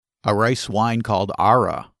a rice wine called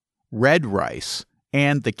Ara, red rice,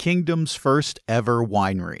 and the kingdom's first ever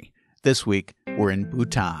winery. This week, we're in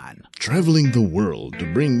Bhutan. Traveling the world to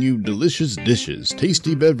bring you delicious dishes,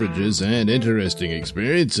 tasty beverages, and interesting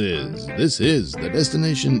experiences. This is the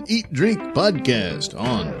Destination Eat Drink Podcast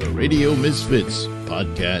on the Radio Misfits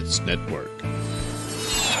Podcast Network.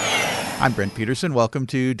 I'm Brent Peterson. Welcome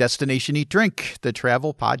to Destination Eat Drink, the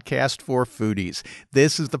travel podcast for foodies.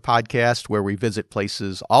 This is the podcast where we visit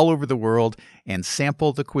places all over the world and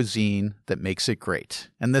sample the cuisine that makes it great.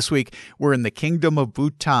 And this week, we're in the Kingdom of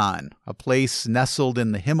Bhutan, a place nestled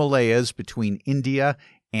in the Himalayas between India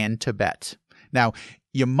and Tibet. Now,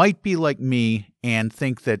 you might be like me and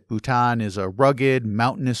think that Bhutan is a rugged,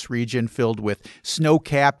 mountainous region filled with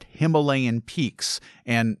snow-capped Himalayan peaks,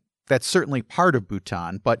 and that's certainly part of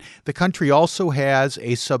Bhutan, but the country also has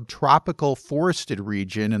a subtropical forested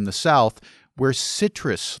region in the south where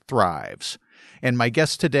citrus thrives. And my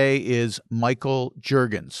guest today is Michael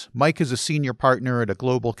Juergens. Mike is a senior partner at a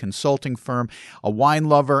global consulting firm, a wine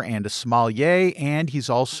lover and a sommelier, and he's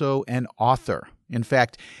also an author. In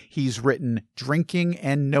fact, he's written Drinking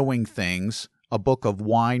and Knowing Things, a book of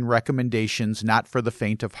wine recommendations not for the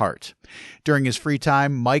faint of heart. During his free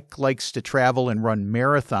time, Mike likes to travel and run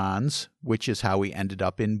marathons, which is how he ended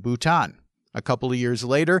up in Bhutan. A couple of years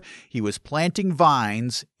later, he was planting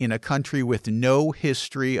vines in a country with no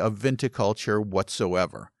history of viticulture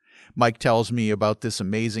whatsoever. Mike tells me about this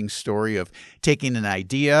amazing story of taking an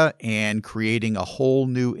idea and creating a whole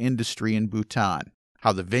new industry in Bhutan.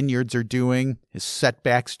 How the vineyards are doing, his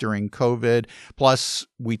setbacks during COVID. Plus,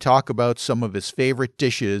 we talk about some of his favorite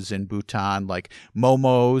dishes in Bhutan, like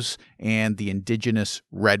momos and the indigenous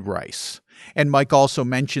red rice. And Mike also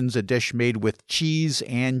mentions a dish made with cheese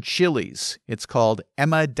and chilies. It's called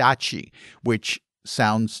emadachi, which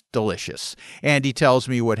sounds delicious. And he tells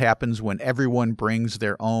me what happens when everyone brings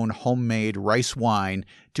their own homemade rice wine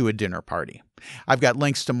to a dinner party. I've got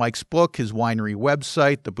links to Mike's book, his winery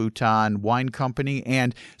website, the Bhutan Wine Company,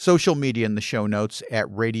 and social media in the show notes at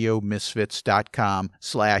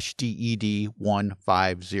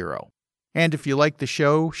radiomisfits.com/DED150. And if you like the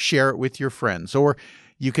show, share it with your friends, or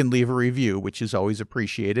you can leave a review, which is always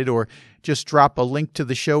appreciated, or just drop a link to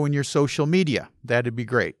the show in your social media. That'd be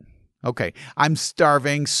great. Okay, I'm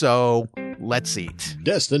starving, so let's eat.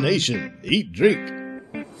 Destination Eat Drink.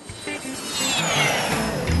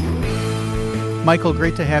 Michael,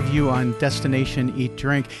 great to have you on Destination Eat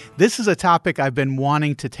Drink. This is a topic I've been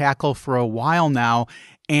wanting to tackle for a while now,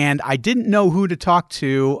 and I didn't know who to talk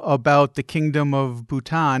to about the Kingdom of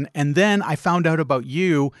Bhutan. And then I found out about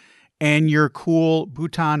you and your cool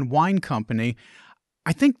Bhutan Wine Company.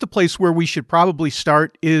 I think the place where we should probably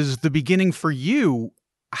start is the beginning for you.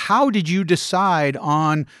 How did you decide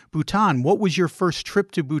on Bhutan? What was your first trip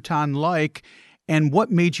to Bhutan like, and what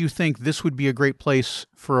made you think this would be a great place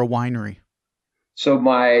for a winery? So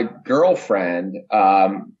my girlfriend,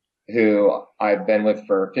 who I've been with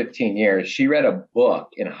for 15 years, she read a book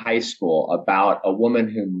in high school about a woman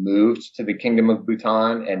who moved to the Kingdom of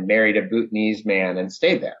Bhutan and married a Bhutanese man and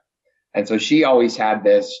stayed there. And so she always had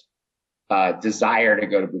this desire to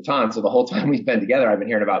go to Bhutan. So the whole time we've been together, I've been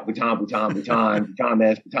hearing about Bhutan, Bhutan, Bhutan, Bhutan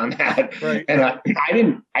this, Bhutan that. Right. And I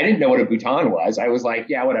didn't know what a Bhutan was. I was like,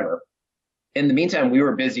 yeah, whatever. In the meantime, we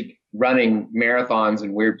were busy running marathons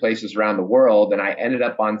in weird places around the world. And I ended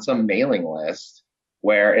up on some mailing list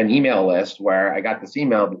an email list where I got this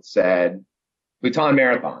email that said Bhutan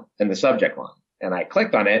Marathon in the subject line. And I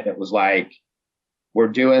clicked on it. And it was like, we're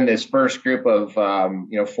doing this first group of,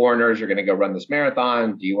 foreigners are going to go run this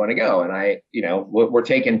marathon. Do you want to go? And we're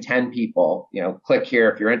taking 10 people, click here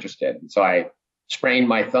if you're interested. And so I sprained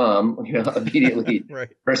my thumb, immediately right.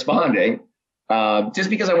 Responding. Just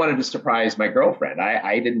because I wanted to surprise my girlfriend.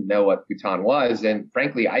 I didn't know what Bhutan was. And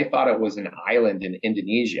frankly, I thought it was an island in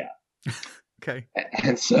Indonesia. Okay.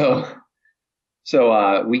 And so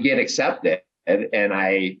we get accepted and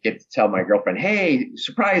I get to tell my girlfriend, hey,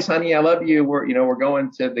 surprise, honey, I love you. We're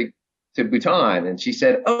going to Bhutan. And she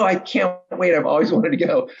said, oh, I can't wait. I've always wanted to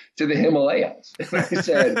go to the Himalayas. And I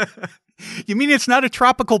said, you mean it's not a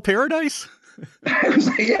tropical paradise? I was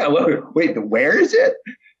like, yeah, well, wait, where is it?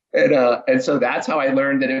 And so that's how I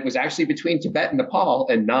learned that it was actually between Tibet and Nepal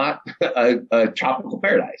and not a tropical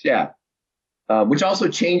paradise. Yeah. Which also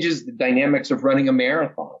changes the dynamics of running a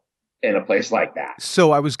marathon in a place like that.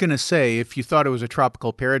 So I was going to say, if you thought it was a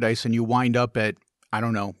tropical paradise and you wind up at,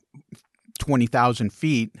 20,000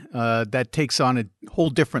 feet, that takes on a whole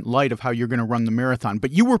different light of how you're going to run the marathon.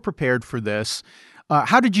 But you were prepared for this.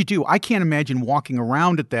 How did you do? I can't imagine walking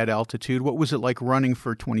around at that altitude. What was it like running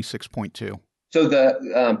for 26.2? So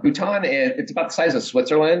the Bhutan, it's about the size of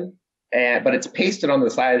Switzerland. but it's pasted on the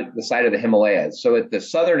side of the Himalayas. So at the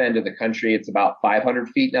southern end of the country, it's about 500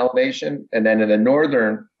 feet in elevation. And then in the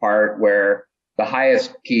northern part, where the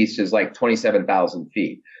highest piece is like 27,000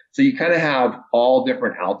 feet. So you kind of have all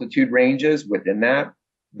different altitude ranges within that.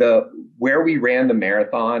 Where we ran the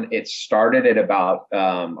marathon, it started at about,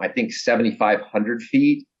 I think 7,500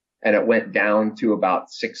 feet, and it went down to about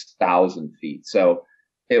 6,000 feet. So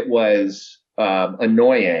it was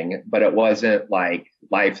annoying, but it wasn't like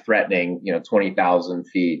life-threatening, 20,000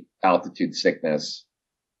 feet altitude sickness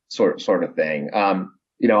sort of thing.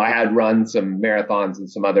 I had run some marathons in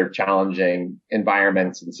some other challenging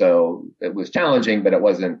environments, and so it was challenging, but it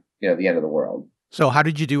wasn't, the end of the world. So how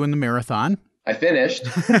did you do in the marathon? I finished.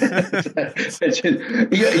 You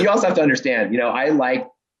also have to understand, I like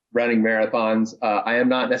running marathons. I am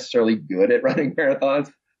not necessarily good at running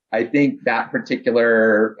marathons. I think that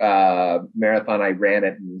particular marathon, I ran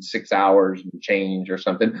it in 6 hours and change or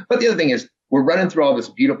something. But the other thing is, we're running through all this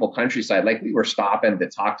beautiful countryside. Like, we were stopping to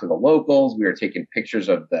talk to the locals. We were taking pictures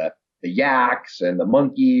of the yaks and the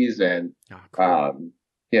monkeys, and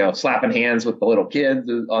slapping hands with the little kids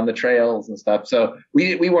on the trails and stuff. So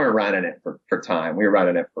we weren't running it for time. We were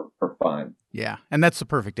running it for fun. Yeah, and that's the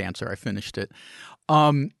perfect answer. I finished it.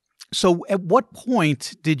 So at what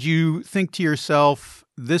point did you think to yourself,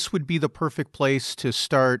 this would be the perfect place to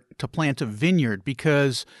start to plant a vineyard?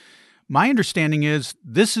 Because my understanding is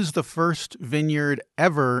this is the first vineyard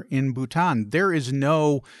ever in Bhutan. There is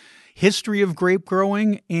no history of grape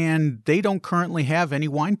growing, and they don't currently have any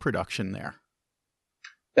wine production there.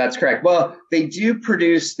 That's correct. Well, they do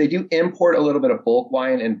import a little bit of bulk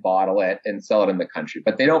wine and bottle it and sell it in the country,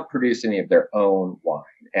 but they don't produce any of their own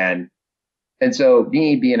wine. And so,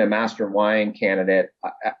 me being a master wine candidate,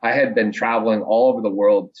 I had been traveling all over the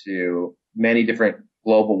world to many different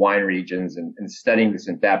global wine regions and studying this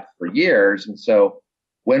in depth for years. And so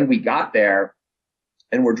when we got there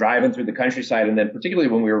and we're driving through the countryside, and then particularly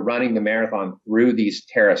when we were running the marathon through these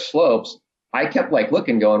terrace slopes, I kept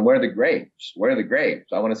looking, going, where are the grapes? Where are the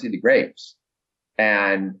grapes? I want to see the grapes.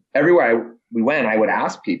 And everywhere we went, I would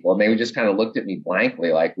ask people, and they would just kind of looked at me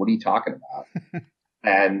blankly, like, what are you talking about?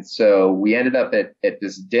 And so we ended up at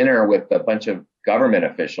this dinner with a bunch of government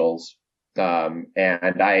officials. And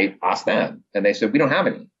I asked them, and they said, we don't have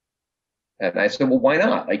any. And I said, well, why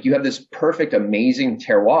not? You have this perfect, amazing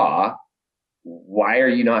terroir. Why are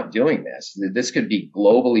you not doing this? This could be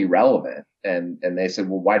globally relevant. And they said,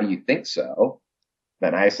 well, why do you think so?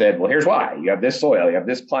 And I said, well, here's why. You have this soil, you have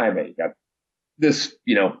this climate, you have this,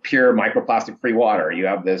 pure microplastic free water. You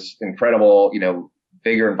have this incredible,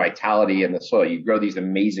 vigor and vitality in the soil. You grow these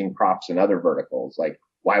amazing crops in other verticals.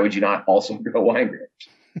 Why would you not also grow wine grapes?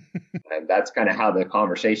 And that's kind of how the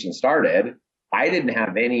conversation started. I didn't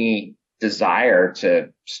have any desire to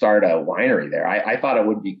start a winery there. I thought it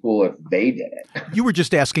would be cool if they did it. You were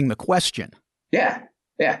just asking the question. Yeah.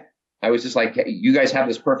 I was just like, hey, you guys have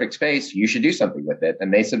this perfect space. You should do something with it.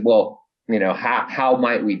 And they said, well, how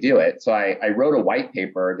might we do it? So I wrote a white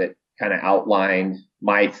paper that kind of outlined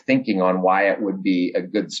my thinking on why it would be a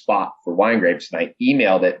good spot for wine grapes. And I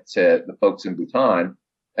emailed it to the folks in Bhutan,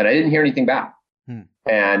 and I didn't hear anything back.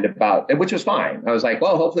 Which was fine. I was like,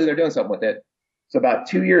 well, hopefully they're doing something with it. So about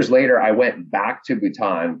 2 years later, I went back to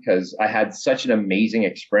Bhutan because I had such an amazing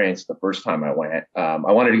experience the first time I went.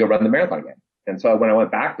 I wanted to go run the marathon again. And so when I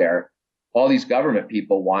went back there, all these government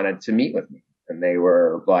people wanted to meet with me. And they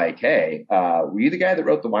were like, hey, were you the guy that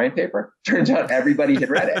wrote the wine paper? Turns out everybody had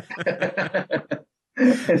read it.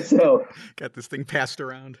 And so got this thing passed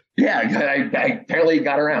around. Yeah, I apparently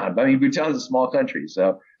got around. I mean, Bhutan is a small country.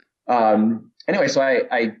 So anyway, so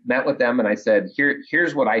I met with them and I said,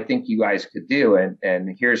 here's what I think you guys could do.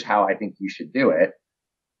 And here's how I think you should do it.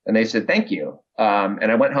 And they said, thank you. And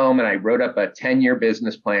I went home and I wrote up a 10-year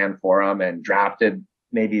business plan for them and drafted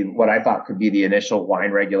maybe what I thought could be the initial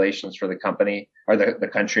wine regulations for the company or the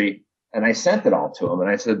country. And I sent it all to them. And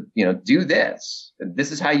I said, do this. And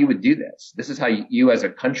this is how you would do this. This is how you as a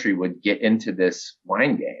country would get into this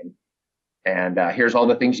wine game. And here's all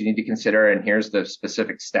the things you need to consider. And here's the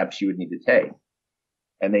specific steps you would need to take.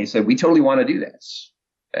 And they said, we totally want to do this.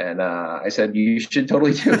 And I said, you should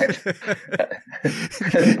totally do it.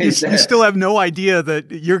 You still have no idea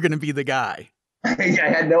that you're going to be the guy. I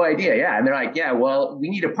had no idea. Yeah. And they're like, yeah, well, we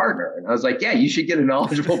need a partner. And I was like, yeah, you should get a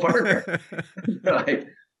knowledgeable partner. Like,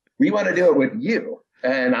 we want to do it with you.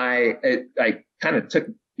 And I kind of took,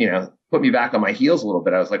 put me back on my heels a little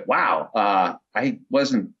bit. I was like, wow, I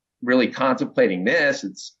wasn't really contemplating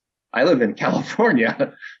this. I live in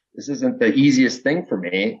California. This isn't the easiest thing for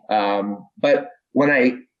me. But when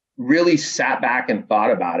I really sat back and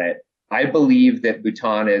thought about it, I believe that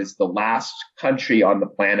Bhutan is the last country on the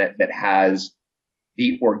planet that has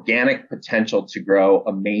the organic potential to grow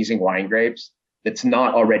amazing wine grapes that's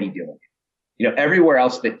not already doing it. Everywhere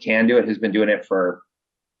else that can do it has been doing it for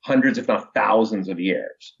hundreds, if not thousands of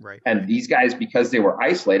years. Right. And these guys, because they were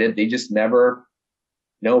isolated, they just never,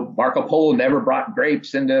 Marco Polo never brought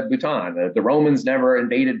grapes into Bhutan. The Romans never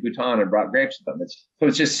invaded Bhutan and brought grapes to them. So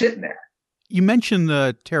it's just sitting there. You mentioned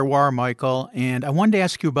the terroir, Michael, and I wanted to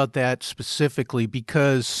ask you about that specifically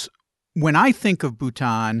because when I think of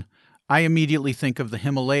Bhutan, I immediately think of the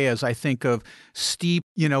Himalayas. I think of steep,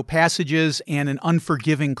 passages and an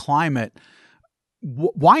unforgiving climate.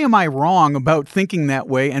 Why am I wrong about thinking that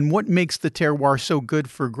way, and what makes the terroir so good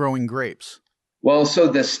for growing grapes? Well, so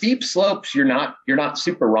the steep slopes, you're not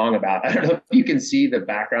super wrong about. I don't know if you can see the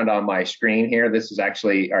background on my screen here. This is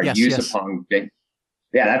actually our Yusupong vineyard.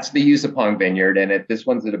 Yeah, that's the Yusupong vineyard, and this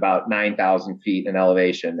one's at about 9,000 feet in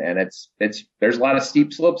elevation, and there's a lot of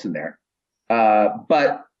steep slopes in there.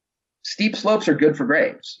 But steep slopes are good for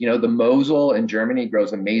grapes. The Mosel in Germany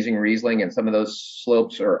grows amazing Riesling, and some of those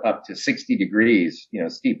slopes are up to 60 degrees,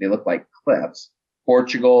 steep. They look like cliffs.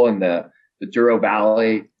 Portugal and the Douro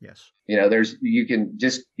Valley. Yes. You can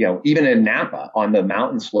just, even in Napa on the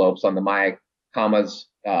mountain slopes, on the Mayacamas,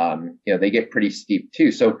 they get pretty steep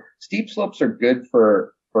too. So steep slopes are good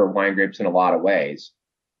for wine grapes in a lot of ways.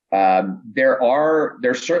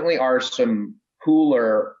 There certainly are some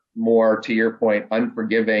cooler, more to your point,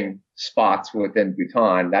 unforgiving spots within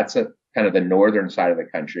Bhutan. That's kind of the northern side of the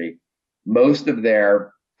country. Most of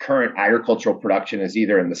their current agricultural production is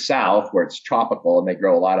either in the south where it's tropical and they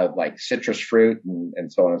grow a lot of like citrus fruit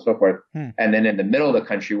and so on and so forth. And then in the middle of the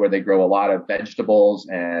country where they grow a lot of vegetables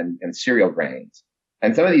and cereal grains.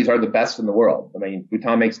 And some of these are the best in the world. I mean,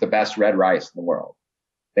 Bhutan makes the best red rice in the world.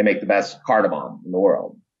 They make the best cardamom in the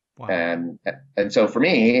world. Wow. And so for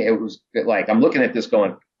me, it was like, I'm looking at this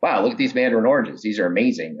going, wow, look at these mandarin oranges. These are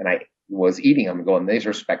amazing. And I was eating them going, these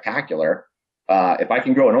are spectacular. If I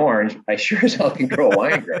can grow an orange, I sure as hell can grow a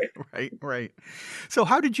wine grape. Right. So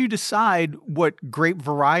how did you decide what grape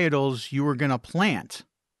varietals you were going to plant?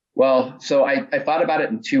 Well, so I thought about it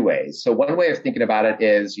in two ways. So one way of thinking about it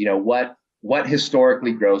is, what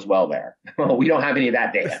historically grows well there? Well, we don't have any of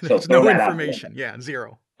that data. So there's no information. Yeah,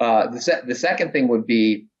 zero. The second thing would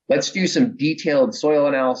be, let's do some detailed soil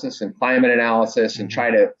analysis and climate analysis and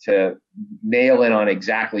try to nail in on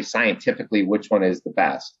exactly scientifically which one is the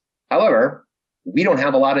best. However, we don't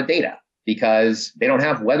have a lot of data because they don't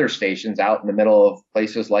have weather stations out in the middle of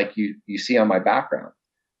places like you see on my background.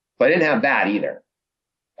 So I didn't have that either.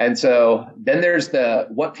 And so then there's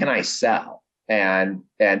what can I sell? And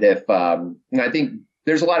if, I think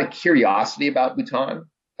there's a lot of curiosity about Bhutan,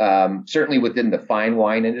 certainly within the fine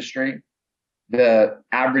wine industry. The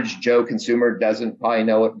average Joe consumer doesn't probably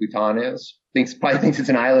know what Bhutan is. Probably thinks it's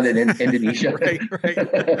an island in Indonesia. Right.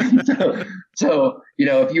 So,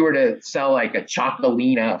 if you were to sell like a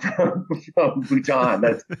Chocolina from Bhutan,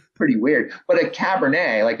 that's pretty weird. But a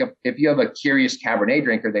Cabernet, like if you have a curious Cabernet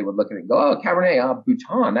drinker, they would look at it and go, oh, Cabernet,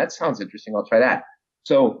 Bhutan, that sounds interesting. I'll try that.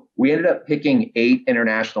 So we ended up picking 8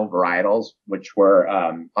 international varietals, which were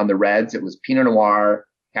on the reds. It was Pinot Noir,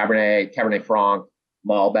 Cabernet Franc,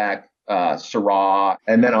 Malbec, Syrah.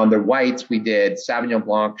 And then on the whites, we did Sauvignon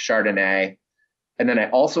Blanc, Chardonnay. And then I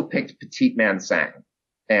also picked Petit Mansang.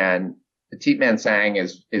 And Petit Mansang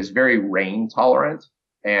is very rain tolerant.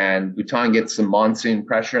 And Bhutan gets some monsoon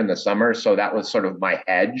pressure in the summer. So that was sort of my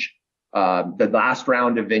hedge. The last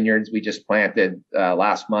round of vineyards we just planted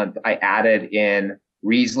last month, I added in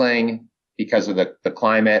Riesling because of the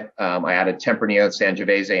climate. I added Tempranillo,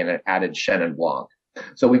 Sangiovese, and I added Chenin Blanc.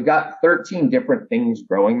 So we've got 13 different things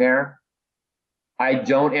growing there. I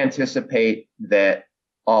don't anticipate that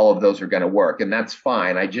all of those are going to work, and that's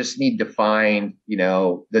fine. I just need to find,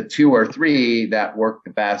 the 2 or 3 that work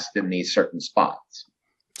the best in these certain spots.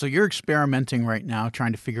 So you're experimenting right now,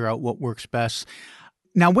 trying to figure out what works best.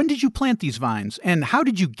 Now, when did you plant these vines, and how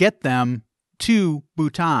did you get them to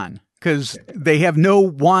Bhutan? Because they have no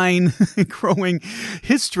wine growing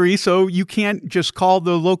history, so you can't just call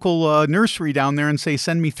the local nursery down there and say,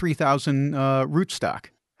 send me 3,000 rootstock.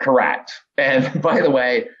 Correct. And by the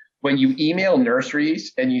way, when you email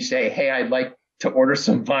nurseries and you say, hey, I'd like to order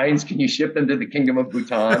some vines, can you ship them to the Kingdom of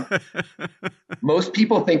Bhutan? Most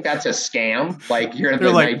people think that's a scam. Like you're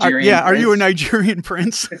the Nigerian prince. Are you a Nigerian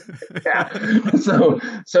prince? Yeah.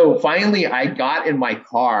 So finally I got in my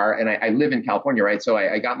car, and I live in California, right? So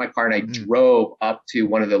I got in my car and I drove up to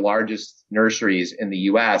one of the largest nurseries in the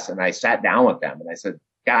US, and I sat down with them and I said,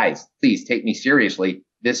 guys, please take me seriously.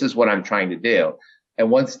 This is what I'm trying to do. And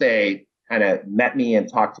once they kind of met me and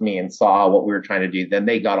talked to me and saw what we were trying to do, then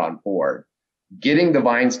they got on board. Getting the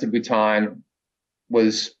vines to Bhutan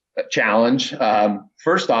was a challenge.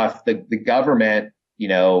 First off, the government,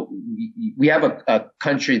 we have a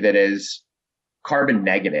country that is carbon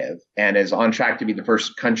negative and is on track to be the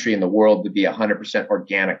first country in the world to be 100%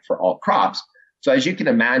 organic for all crops. So as you can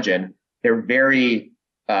imagine, they're very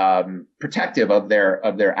protective of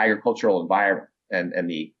their agricultural environment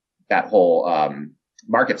and that whole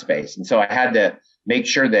market space. And so I had to make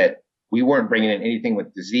sure that we weren't bringing in anything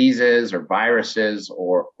with diseases or viruses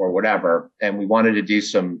or whatever. And we wanted to do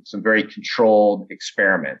some very controlled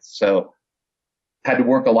experiments. So had to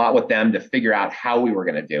work a lot with them to figure out how we were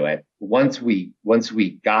going to do it. Once we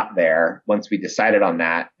got there, once we decided on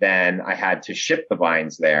that, then I had to ship the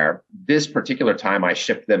vines there. This particular time I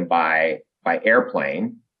shipped them by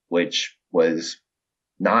airplane, which was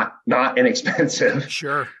not inexpensive.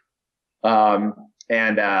 Sure. But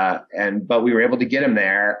we were able to get them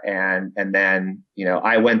there. And then,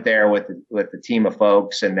 I went there with the team of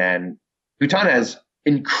folks, and then Bhutan has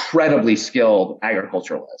incredibly skilled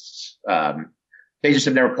agriculturalists. They just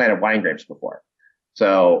have never planted wine grapes before.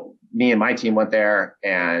 So me and my team went there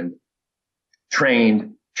and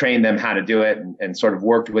trained them how to do it and sort of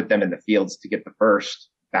worked with them in the fields to get the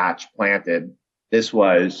first batch planted. This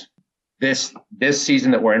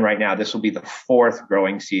season that we're in right now, this will be the 4th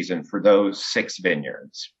growing season for those 6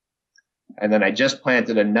 vineyards. And then I just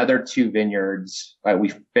planted another 2 vineyards.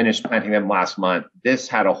 We finished planting them last month. This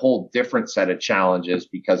had a whole different set of challenges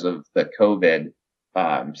because of the COVID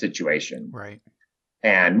situation. Right.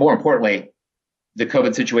 And more importantly, the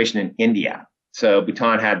COVID situation in India. So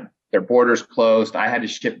Bhutan had their borders closed. I had to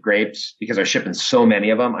ship grapes because I was shipping so many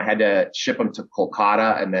of them. I had to ship them to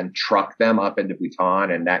Kolkata and then truck them up into Bhutan.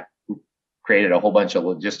 And that created a whole bunch of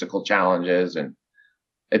logistical challenges. And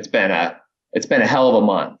it's been a hell of a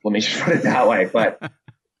month. Let me just put it that way. But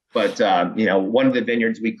one of the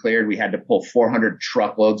vineyards we cleared, we had to pull 400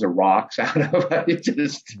 truckloads of rocks out of it.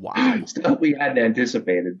 Just wow. Stuff we hadn't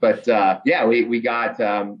anticipated. But we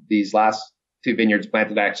got these last 2 vineyards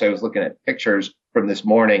planted. Actually, I was looking at pictures from this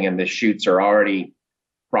morning, and the shoots are already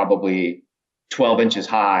probably 12 inches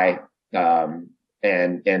high and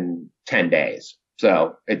in 10 days.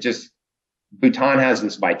 So Bhutan has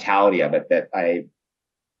this vitality of it that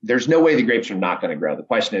there's no way the grapes are not going to grow. The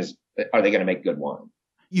question is, are they going to make good wine?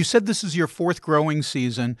 You said this is your 4th growing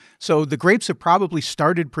season, so the grapes have probably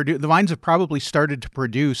the vines have probably started to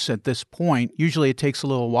produce at this point. Usually it takes a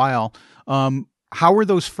little while. How are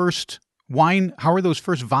those first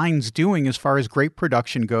vines doing as far as grape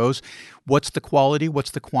production goes? What's the quality?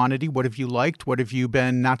 What's the quantity? What have you liked? What have you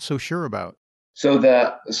been not so sure about? So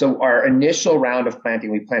our initial round of planting,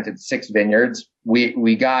 we planted 6 vineyards.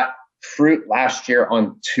 We got fruit last year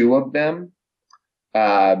on 2 of them.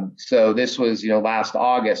 So this was, last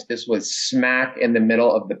August. This was smack in the middle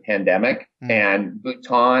of the pandemic, and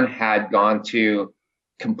Bhutan had gone to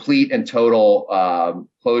complete and total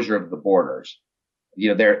closure of the borders.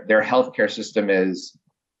 Their healthcare system is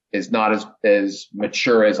not as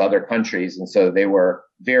mature as other countries, and so they were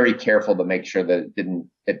very careful to make sure that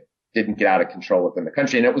it didn't get out of control within the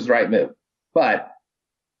country, and it was the right move. But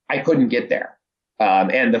I couldn't get there.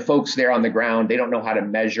 And the folks there on the ground, they don't know how to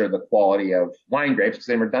measure the quality of wine grapes because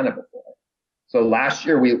they've never done it before. So last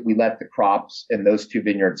year we let the crops in those 2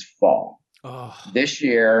 vineyards fall. Oh. This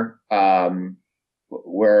year,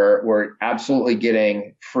 we're absolutely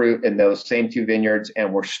getting fruit in those same 2 vineyards,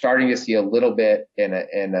 and we're starting to see a little bit in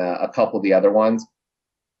a couple of the other ones.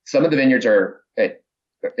 Some of the vineyards are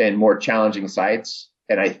in more challenging sites,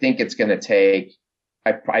 and I think it's going to take.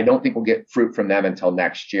 I don't think we'll get fruit from them until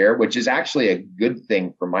next year, which is actually a good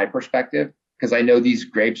thing from my perspective, because I know these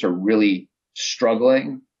grapes are really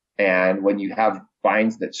struggling. And when you have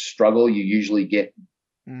vines that struggle, you usually get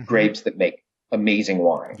grapes that make amazing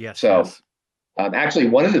wine. Yes, so actually,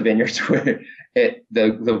 one of the vineyards where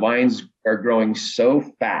the vines are growing so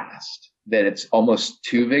fast that it's almost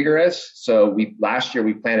too vigorous. So last year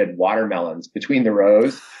we planted watermelons between the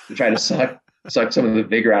rows to try to suck some of the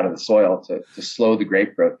vigor out of the soil to slow the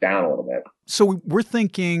grape growth down a little bit. So we're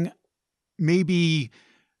thinking maybe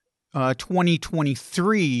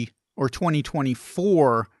 2023 or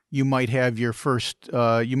 2024, you might have your first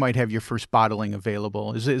bottling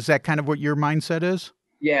available. Is that kind of what your mindset is?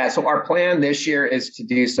 Yeah. So our plan this year is to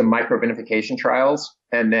do some microvinification trials,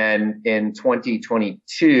 and then in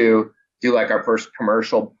 2022 do like our first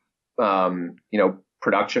commercial,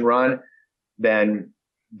 production run. Then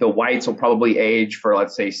the whites will probably age for,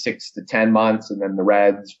 let's say, 6 to 10 months, and then the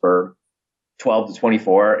reds for 12 to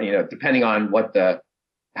 24, depending on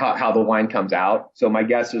how the wine comes out. So my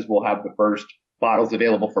guess is we'll have the first bottles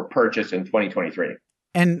available for purchase in 2023.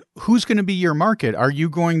 And who's going to be your market? Are you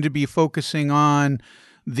going to be focusing on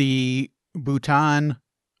the Bhutan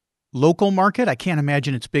local market? I can't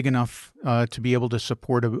imagine it's big enough to be able to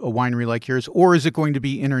support a winery like yours. Or is it going to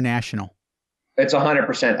be international? It's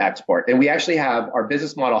 100% export. And we actually have, our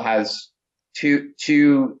business model has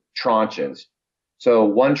two tranches. So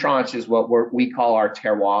one tranche is what we call our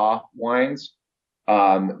terroir wines.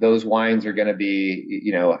 Those wines are going to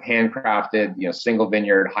be, handcrafted, single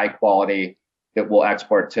vineyard, high quality, that we'll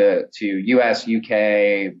export to US,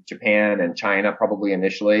 UK, Japan, and China probably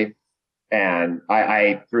initially. And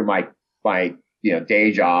I through my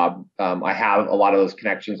day job, I have a lot of those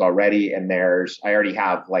connections already. And I already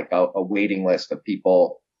have like a waiting list of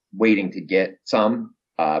people waiting to get some.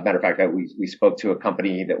 Matter of fact, we spoke to a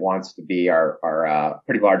company that wants to be our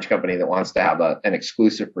pretty large company that wants to have an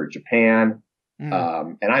exclusive for Japan.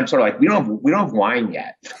 And I'm sort of like, we don't have wine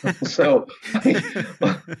yet. So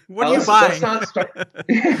what are you buying?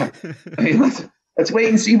 Let's wait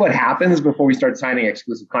and see what happens before we start signing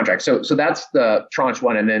exclusive contracts. So that's the tranche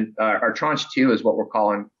one. And then our tranche two is what we're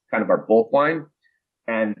calling kind of our bulk wine.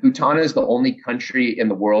 And Bhutan is the only country in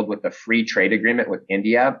the world with a free trade agreement with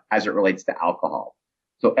India as it relates to alcohol.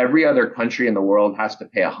 So every other country in the world has to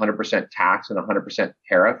pay 100% tax and 100%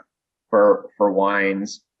 tariff for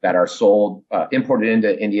wines that are sold, imported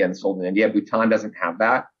into India and sold in India. Bhutan doesn't have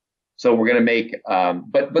that. So we're going to make,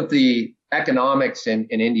 but the economics in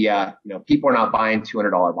India, people are not buying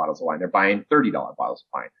 $200 bottles of wine. They're buying $30 bottles of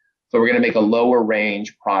wine. So we're going to make a lower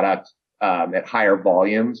range product, at higher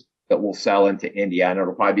volumes that will sell into India. And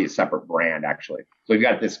it'll probably be a separate brand actually. So we've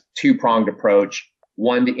got this two-pronged approach,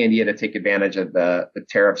 one to India to take advantage of the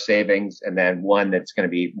tariff savings, and then one that's going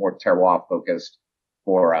to be more terroir focused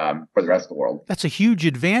for the rest of the world. That's a huge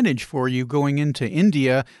advantage for you going into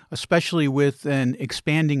India, especially with an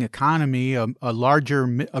expanding economy, a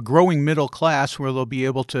growing middle class where they'll be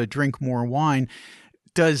able to drink more wine.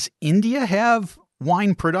 Does India have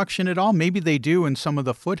wine production at all? Maybe they do in some of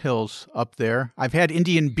the foothills up there. I've had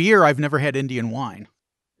Indian beer. I've never had Indian wine.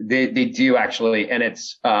 They do actually. And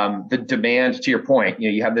it's the demand, to your point,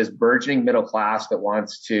 you have this burgeoning middle class that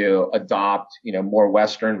wants to adopt, more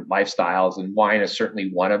Western lifestyles, and wine is certainly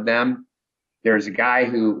one of them. There's a guy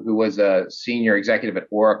who was a senior executive at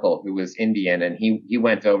Oracle who was Indian, and he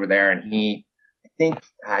went over there, and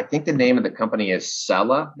I think the name of the company is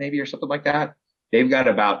Sela maybe, or something like that. They've got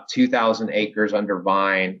about 2,000 acres under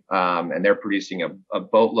vine, and they're producing a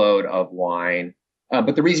boatload of wine.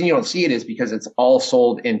 But the reason you don't see it is because it's all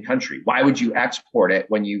sold in country. Why would you export it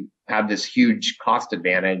when you have this huge cost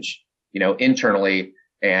advantage, internally,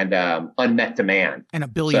 and unmet demand? And a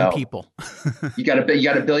billion people. you got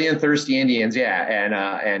a billion thirsty Indians, yeah,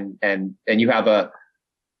 and you have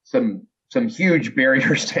some huge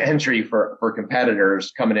barriers to entry for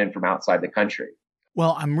competitors coming in from outside the country.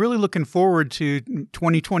 Well, I'm really looking forward to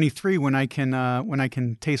 2023 when I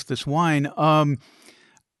can taste this wine.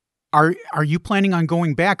 Are you planning on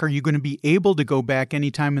going back? Are you going to be able to go back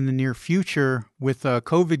anytime in the near future with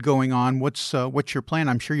COVID going on? What's your plan?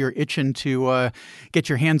 I'm sure you're itching to get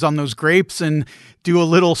your hands on those grapes and do a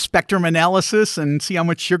little spectrum analysis and see how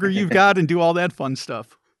much sugar you've got and do all that fun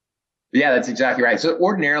stuff. Yeah, that's exactly right. So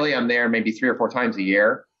ordinarily I'm there maybe 3 or 4 times a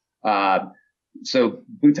year. So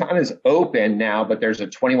Bhutan is open now, but there's a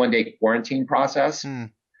 21-day quarantine process.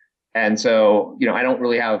 And so, I don't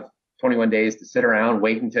really have 21 days to sit around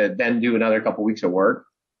waiting to then do another couple weeks of work.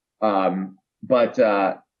 But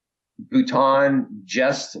Bhutan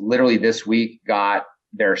just literally this week got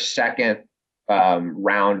their second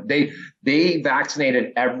round. They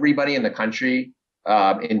vaccinated everybody in the country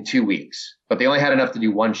in 2 weeks, but they only had enough to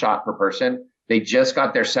do 1 shot per person. They just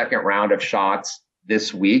got their second round of shots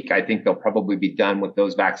this week. I think they'll probably be done with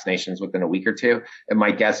those vaccinations within a week or two. And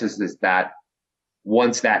my guess is that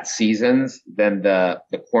once that seasons, then the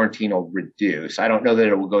quarantine will reduce. I don't know that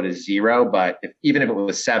it will go to 0, but even if it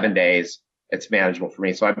was 7 days, it's manageable for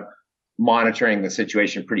me. So I'm monitoring the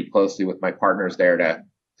situation pretty closely with my partners there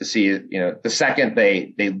to see, the second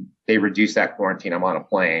they reduce that quarantine, I'm on a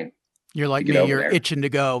plane. You're like me. You're itching to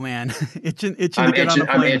go, man. itching to get on a plane.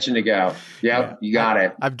 I'm itching to go. Yep, you got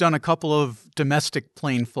it. I've done a couple of domestic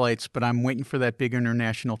plane flights, but I'm waiting for that big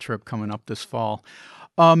international trip coming up this fall.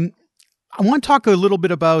 I want to talk a little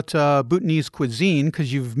bit about Bhutanese cuisine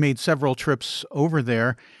because you've made several trips over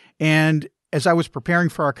there. And as I was preparing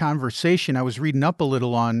for our conversation, I was reading up a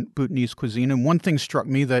little on Bhutanese cuisine. And one thing struck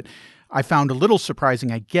me that I found a little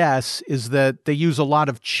surprising, I guess, is that they use a lot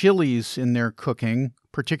of chilies in their cooking,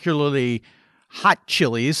 particularly hot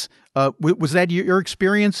chilies. Was that your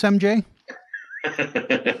experience, MJ?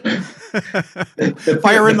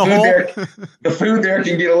 Fire in the hole. The food there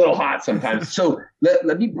can get a little hot sometimes. So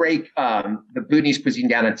let me break the Bhutanese cuisine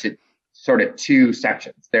down into sort of two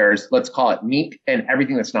sections. There's, let's call it meat and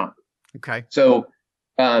everything that's not. Okay. So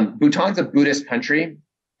Bhutan's a Buddhist country.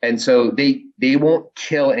 And so they won't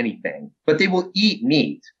kill anything, but they will eat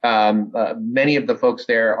meat. Many of the folks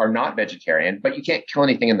there are not vegetarian, but you can't kill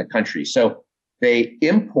anything in the country. So they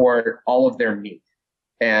import all of their meat.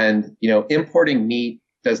 And, importing meat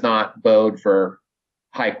does not bode for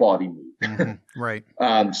high quality meat. Mm-hmm. Right.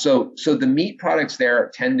 So the meat products there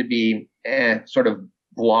tend to be sort of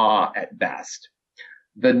blah at best.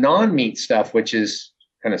 The non-meat stuff, which is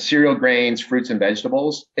kind of cereal grains, fruits and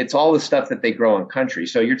vegetables, it's all the stuff that they grow in country.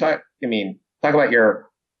 So you're talk about your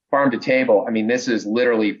farm to table. I mean, this is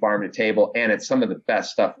literally farm to table, and it's some of the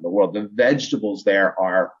best stuff in the world. The vegetables there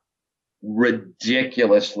are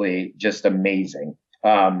ridiculously just amazing.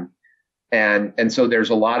 And so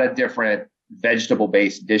there's a lot of different vegetable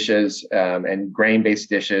based dishes, and grain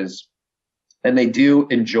based dishes, and they do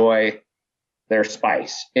enjoy their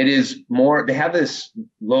spice. It is more, they have this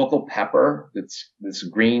local pepper that's this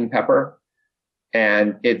green pepper,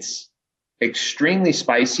 and it's extremely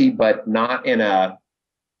spicy, but not in a,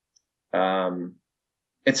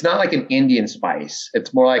 it's not like an Indian spice.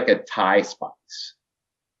 It's more like a Thai spice.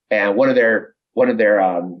 And one of their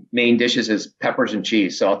main dishes is peppers and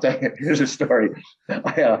cheese. So I'll tell you, here's a story.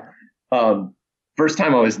 First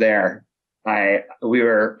time I was there, we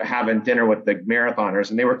were having dinner with the marathoners,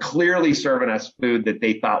 and they were clearly serving us food that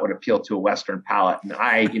they thought would appeal to a Western palate. And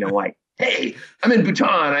I, like, hey, I'm in Bhutan.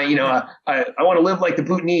 I want to live like the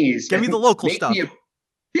Bhutanese. Give me the local stuff.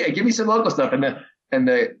 Give me some local stuff. And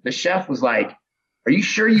the chef was like, are you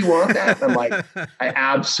sure you want that? And I'm like, I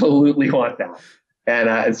absolutely want that.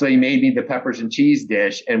 And so he made me the peppers and cheese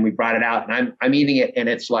dish, and we brought it out, and I'm eating it, and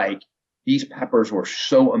it's like, these peppers were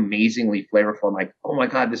so amazingly flavorful. I'm like, oh my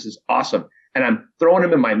God, this is awesome. And I'm throwing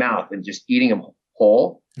them in my mouth and just eating them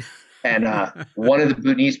whole. And one of the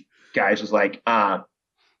Bhutanese guys was like,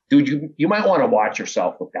 dude, you might want to watch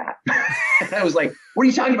yourself with that. And I was like, what are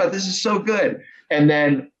you talking about? This is so good. And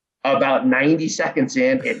then about 90 seconds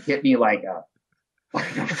in, it hit me like a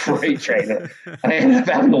freight train. I ended up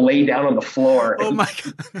having to lay down on the floor. Oh my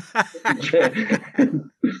God.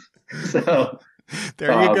 So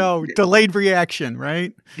there you go. Delayed reaction,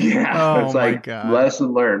 right? Yeah. Oh, it's like, my God.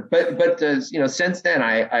 Lesson learned. But since then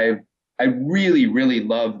I really, really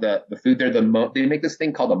love the food there. They make this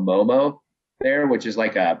thing called a momo there, which is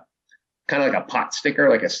like a kind of like a pot sticker,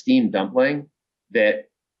 like a steamed dumpling that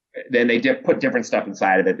then they put different stuff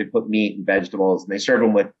inside of it. They put meat and vegetables, and they serve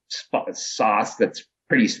them with sauce that's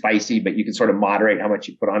pretty spicy, but you can sort of moderate how much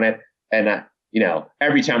you put on it. And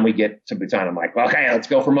every time we get to Bhutan, I'm like, okay, let's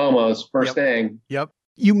go for momos first thing. Yep.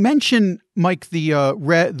 You mentioned, Mike, the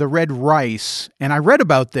red rice, and I read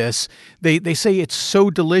about this. They say it's so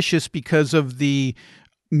delicious because of the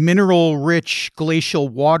mineral-rich glacial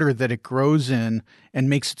water that it grows in, and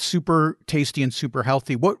makes it super tasty and super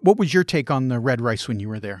healthy. What was your take on the red rice when you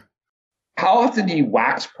were there? How often do you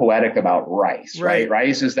wax poetic about rice, right?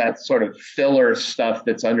 Rice is that sort of filler stuff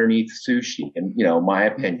that's underneath sushi, in my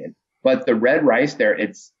opinion. But the red rice there,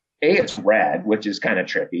 it's red, which is kind of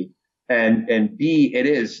trippy. And B, it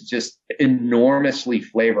is just enormously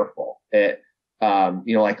flavorful. It,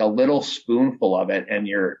 like a little spoonful of it, and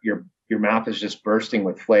your mouth is just bursting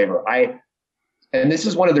with flavor. And this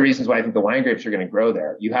is one of the reasons why I think the wine grapes are going to grow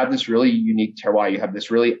there. You have this really unique terroir. You have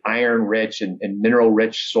this really iron-rich and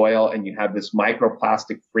mineral-rich soil, and you have this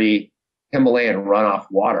microplastic-free Himalayan runoff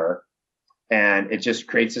water. And it just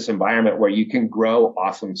creates this environment where you can grow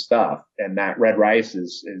awesome stuff. And that red rice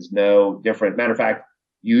is no different. Matter of fact,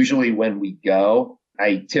 usually when we go,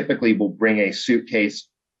 I typically will bring a suitcase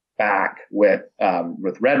back with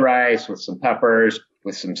red rice, with some peppers,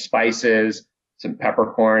 with some spices, some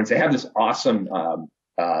peppercorns. They have this awesome,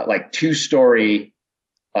 like 2-story,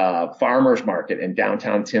 farmer's market in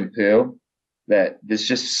downtown Thimphu that there's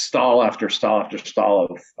just stall after stall after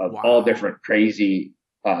stall of Wow. all different crazy,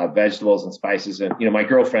 vegetables and spices. And, my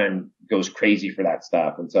girlfriend goes crazy for that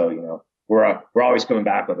stuff. And so, we're always coming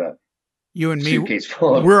back with a You and me, suitcase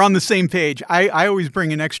full of. we're on the same page. I always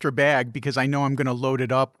bring an extra bag because I know I'm going to load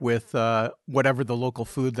it up with whatever the local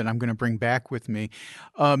food that I'm going to bring back with me.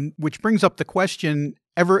 Which brings up the question,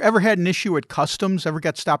 ever had an issue at customs? Ever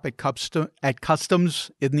got stopped at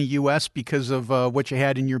customs in the U.S. because of what you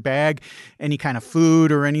had in your bag? Any kind of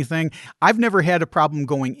food or anything? I've never had a problem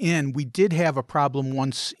going in. We did have a problem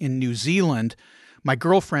once in New Zealand. My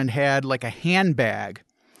girlfriend had like a handbag.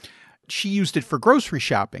 she used it for grocery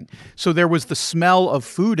shopping. So there was the smell of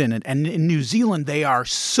food in it. And in New Zealand, they are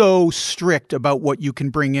so strict about what you can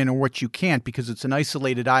bring in or what you can't because it's an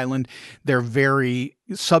isolated island. They're very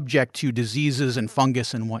subject to diseases and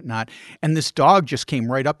fungus and whatnot. And this dog just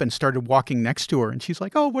came right up and started walking next to her. And she's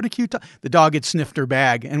like, oh, what a cute dog. The dog had sniffed her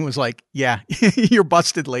bag and was like, yeah, you're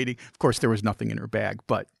busted, lady. Of course, there was nothing in her bag.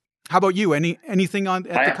 But how about you? Anything on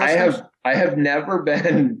at the customs? I have never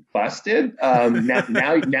been busted.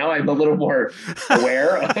 Now I'm a little more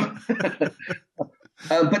aware of.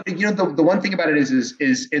 But the one thing about it is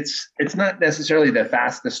it's not necessarily the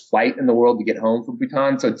fastest flight in the world to get home from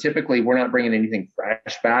Bhutan. So typically we're not bringing anything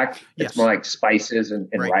fresh back. It's more like spices and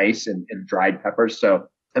rice and dried peppers. So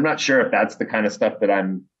I'm not sure if that's the kind of stuff that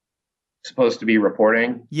I'm supposed to be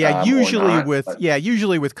reporting.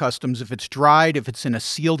 Usually with customs, if it's dried, if it's in a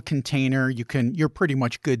sealed container, you're pretty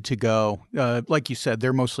much good to go. Like you said,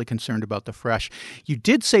 they're mostly concerned about the fresh. You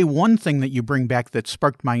did say one thing that you bring back that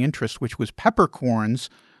sparked my interest, which was peppercorns.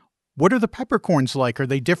 What are the peppercorns like? Are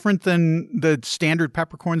they different than the standard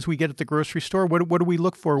peppercorns we get at the grocery store? What do we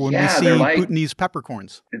look for when we see Bhutanese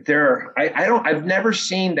peppercorns? I've never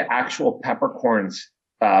seen the actual peppercorns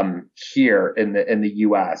here in the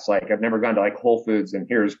US. Like I've never gone to like Whole Foods and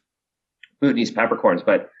here's Bhutanese peppercorns,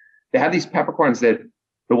 but they have these peppercorns that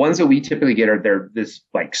the ones that we typically get they're this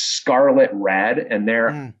like scarlet red and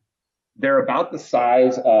they're about the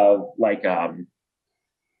size of like, they're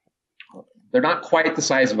not quite the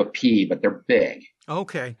size of a pea, but they're big.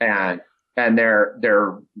 Okay. And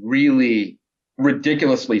they're really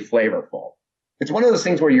ridiculously flavorful. It's one of those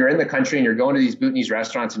things where you're in the country and you're going to these Bhutanese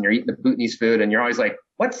restaurants and you're eating the Bhutanese food and you're always like,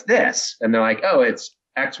 what's this? And they're like, oh, it's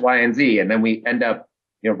X, Y, and Z. And then we end up,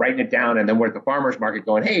 writing it down. And then we're at the farmer's market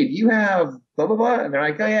going, hey, do you have blah, blah, blah? And they're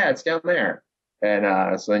like, oh yeah, it's down there.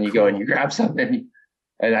 And so then you go and you grab something.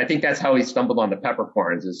 And I think that's how we stumbled on the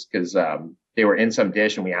peppercorns is because they were in some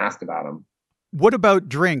dish and we asked about them. What about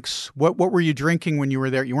drinks? What were you drinking when you were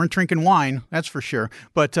there? You weren't drinking wine, that's for sure.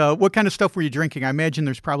 But what kind of stuff were you drinking? I imagine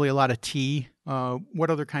there's probably a lot of tea.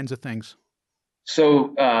 What other kinds of things?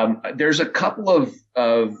 So there's a couple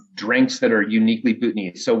of drinks that are uniquely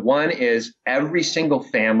Bhutanese. So one is every single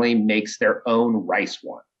family makes their own rice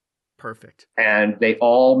wine. Perfect. And they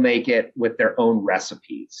all make it with their own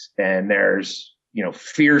recipes. And there's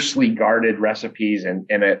fiercely guarded recipes and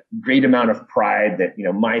a great amount of pride that,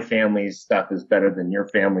 my family's stuff is better than your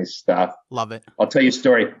family's stuff. Love it. I'll tell you a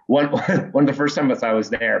story. One of the first times I was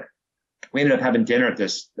there, we ended up having dinner at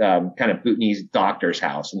this kind of Bhutanese doctor's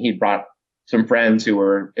house. And he brought some friends who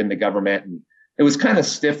were in the government. And it was kind of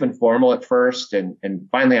stiff and formal at first. And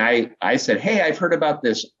finally I said, hey, I've heard about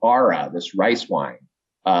this Ara, this rice wine.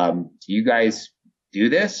 Do you guys do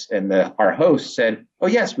this? And our host said, oh,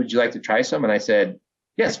 yes. Would you like to try some? And I said,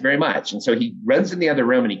 yes, very much. And so he runs in the other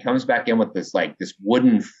room and he comes back in with this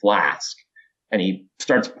wooden flask and he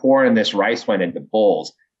starts pouring this rice wine into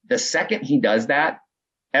bowls. The second he does that,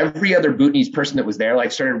 every other Bhutanese person that was there,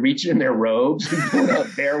 started reaching in their robes and pulling out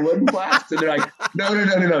their wooden flasks. And they're like,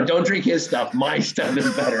 no, don't drink his stuff. My stuff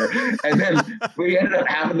is better. And then we ended up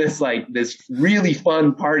having this really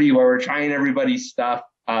fun party where we're trying everybody's stuff.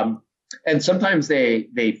 And sometimes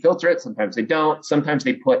they filter it, sometimes they don't. Sometimes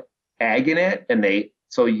they put egg in it,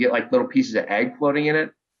 so you get little pieces of egg floating in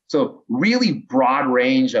it. So really broad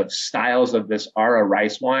range of styles of this Ara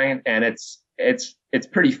rice wine, and it's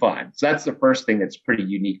pretty fun. So that's the first thing that's pretty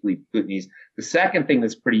uniquely Bhutanese. The second thing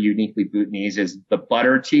that's pretty uniquely Bhutanese is the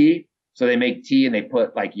butter tea. So they make tea and they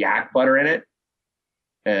put yak butter in it.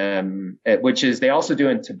 Which is they also do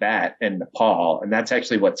in Tibet and Nepal, and that's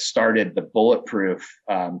actually what started the bulletproof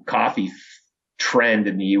coffee trend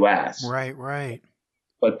in the U.S. Right.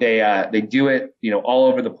 But they do it, all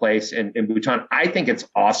over the place in Bhutan. I think it's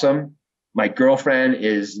awesome. My girlfriend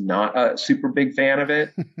is not a super big fan of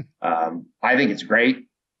it. I think it's great.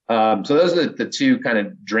 So those are the two kind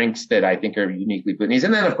of drinks that I think are uniquely Bhutanese.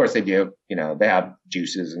 And then of course they do, they have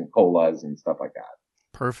juices and colas and stuff like that.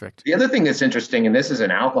 Perfect. The other thing that's interesting, and this is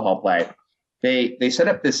an alcohol play, they set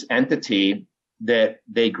up this entity that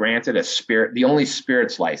they granted the only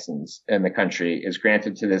spirits license in the country is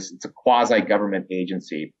granted to this. It's a quasi-government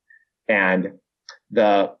agency. And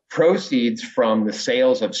the proceeds from the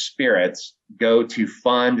sales of spirits go to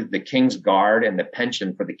fund the King's Guard and the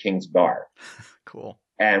pension for the King's Guard. Cool.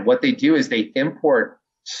 And what they do is they import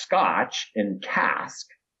scotch in cask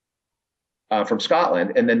from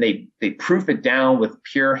Scotland, and then they proof it down with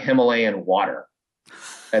pure Himalayan water,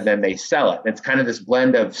 and then they sell it. It's kind of this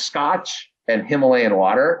blend of scotch and Himalayan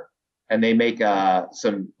water, and they make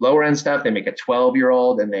some lower end stuff. They make a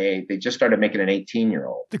 12-year-old, and they just started making an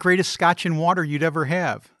 18-year-old. The greatest scotch and water you'd ever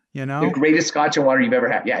have. you know? The greatest scotch and water you've ever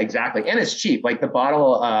had. Yeah, exactly. And it's cheap. Like the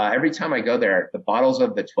bottle, every time I go there, the bottles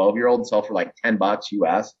of the 12-year-old sell for like $10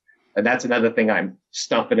 US. And that's another thing I'm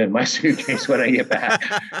stuffing in my suitcase when I get back.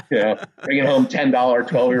 Bringing home $10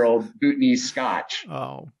 12-year-old Bhutanese scotch.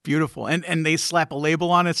 Oh, beautiful. And they slap a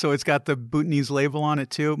label on it, so it's got the Bhutanese label on it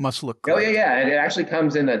too. It must look great. Oh, yeah. And it actually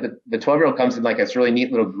comes in, the 12-year-old comes in like this really neat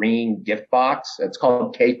little green gift box. It's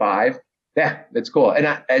called K5. Yeah, it's cool.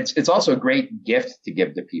 And it's also a great gift to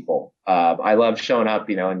give to people. I love showing up,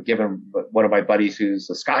 and giving one of my buddies who's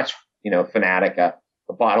a scotch, fanatic, a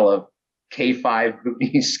bottle of K5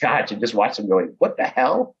 Bhutanese scotch and just watch them going, what the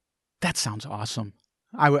hell? That sounds awesome.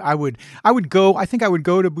 I would go. I think I would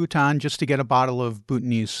go to Bhutan just to get a bottle of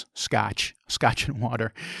Bhutanese scotch and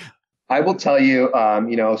water. I will tell you,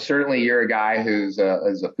 certainly you're a guy who's a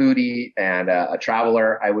foodie and a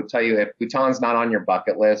traveler. I would tell you, if Bhutan's not on your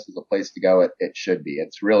bucket list as a place to go, it should be.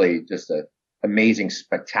 It's really just an amazing,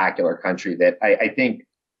 spectacular country that I think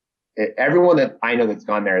everyone that I know that's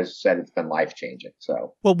gone there has said it's been life-changing.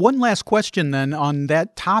 So, well, one last question then on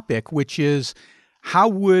that topic, which is, how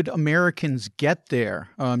would Americans get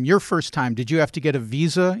there? Your first time, did you have to get a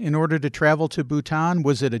visa in order to travel to Bhutan?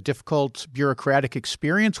 Was it a difficult bureaucratic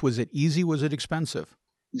experience? Was it easy? Was it expensive?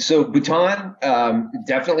 So Bhutan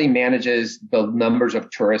definitely manages the numbers of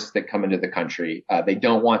tourists that come into the country. They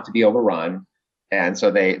don't want to be overrun. And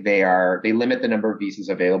so they limit the number of visas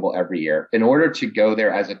available every year. In order to go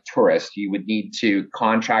there as a tourist, you would need to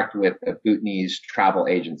contract with a Bhutanese travel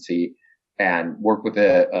agency and work with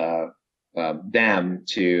them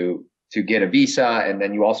to get a visa. And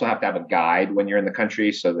then you also have to have a guide when you're in the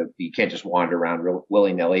country so that you can't just wander around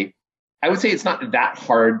willy-nilly. I would say it's not that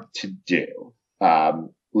hard to do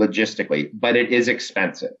logistically, but it is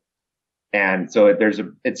expensive. And so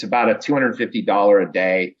it's about a $250 a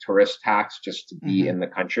day tourist tax just to be in the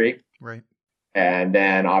country. Right. And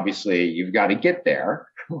then obviously you've got to get there,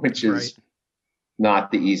 which is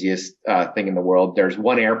not the easiest thing in the world. There's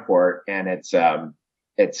one airport, and it's an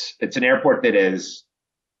airport that is,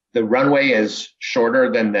 the runway is shorter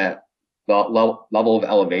than the level of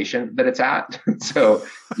elevation that it's at. So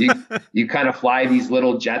you kind of fly these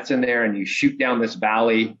little jets in there and you shoot down this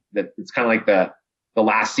valley that it's kind of like the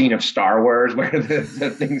last scene of Star Wars, where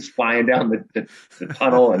the thing's flying down the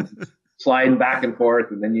tunnel and sliding back and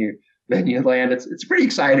forth, and then you land. It's a pretty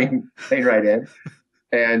exciting thing right in.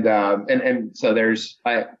 And so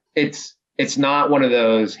it's not one of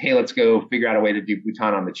those, hey, let's go figure out a way to do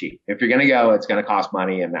Bhutan on the cheap. If you're going to go, it's going to cost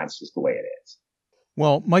money, and that's just the way it is.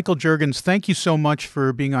 Well, Michael Juergens, thank you so much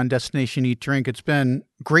for being on Destination Eat Drink. It's been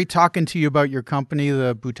great talking to you about your company,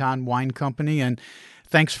 the Bhutan Wine Company, and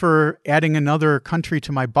thanks for adding another country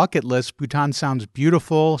to my bucket list. Bhutan sounds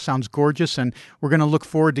beautiful, sounds gorgeous, and we're going to look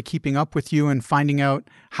forward to keeping up with you and finding out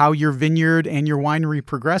how your vineyard and your winery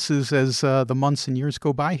progresses as the months and years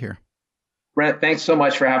go by here. Brent, thanks so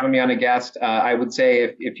much for having me on a guest. I would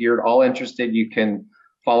say if you're all interested, you can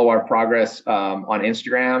follow our progress on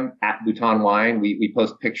Instagram at Bhutan Wine. We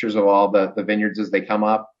post pictures of all the vineyards as they come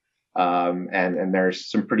up, and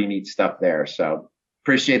there's some pretty neat stuff there. So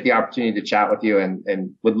appreciate the opportunity to chat with you,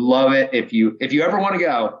 and would love it if you ever want to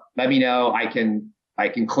go, let me know. I can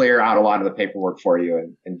clear out a lot of the paperwork for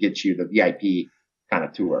you and get you the VIP kind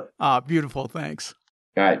of tour. Beautiful. Thanks.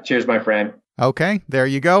 All right. Cheers, my friend. Okay, there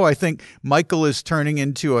you go. I think Michael is turning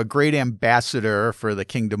into a great ambassador for the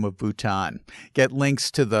Kingdom of Bhutan. Get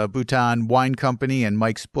links to the Bhutan Wine Company and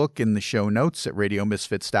Mike's book in the show notes at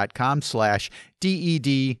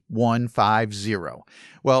radiomisfits.com/DED150.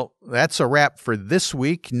 Well, that's a wrap for this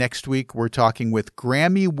week. Next week, we're talking with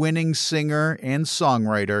Grammy-winning singer and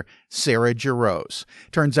songwriter Sarah Juergens.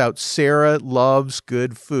 Turns out Sarah loves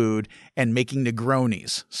good food and making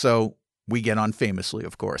Negronis, so we get on famously,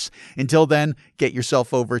 of course. Until then, get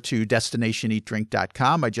yourself over to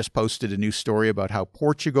destinationeatdrink.com. I just posted a new story about how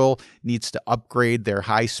Portugal needs to upgrade their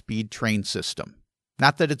high-speed train system.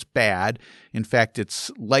 Not that it's bad. In fact, it's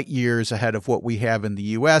light years ahead of what we have in the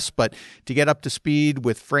U.S., but to get up to speed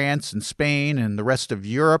with France and Spain and the rest of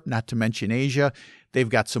Europe, not to mention Asia, they've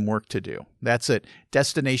got some work to do. That's at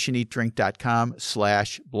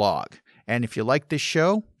destinationeatdrink.com/blog. And if you like this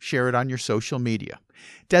show, share it on your social media.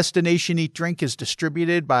 Destination Eat Drink is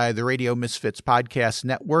distributed by the Radio Misfits Podcast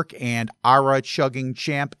Network and Ara chugging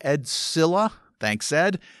champ Ed Silla. Thanks,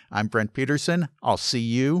 Ed. I'm Brent Peterson. I'll see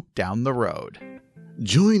you down the road.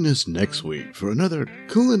 Join us next week for another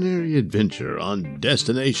culinary adventure on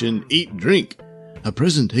Destination Eat Drink, a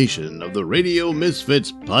presentation of the Radio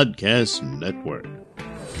Misfits Podcast Network.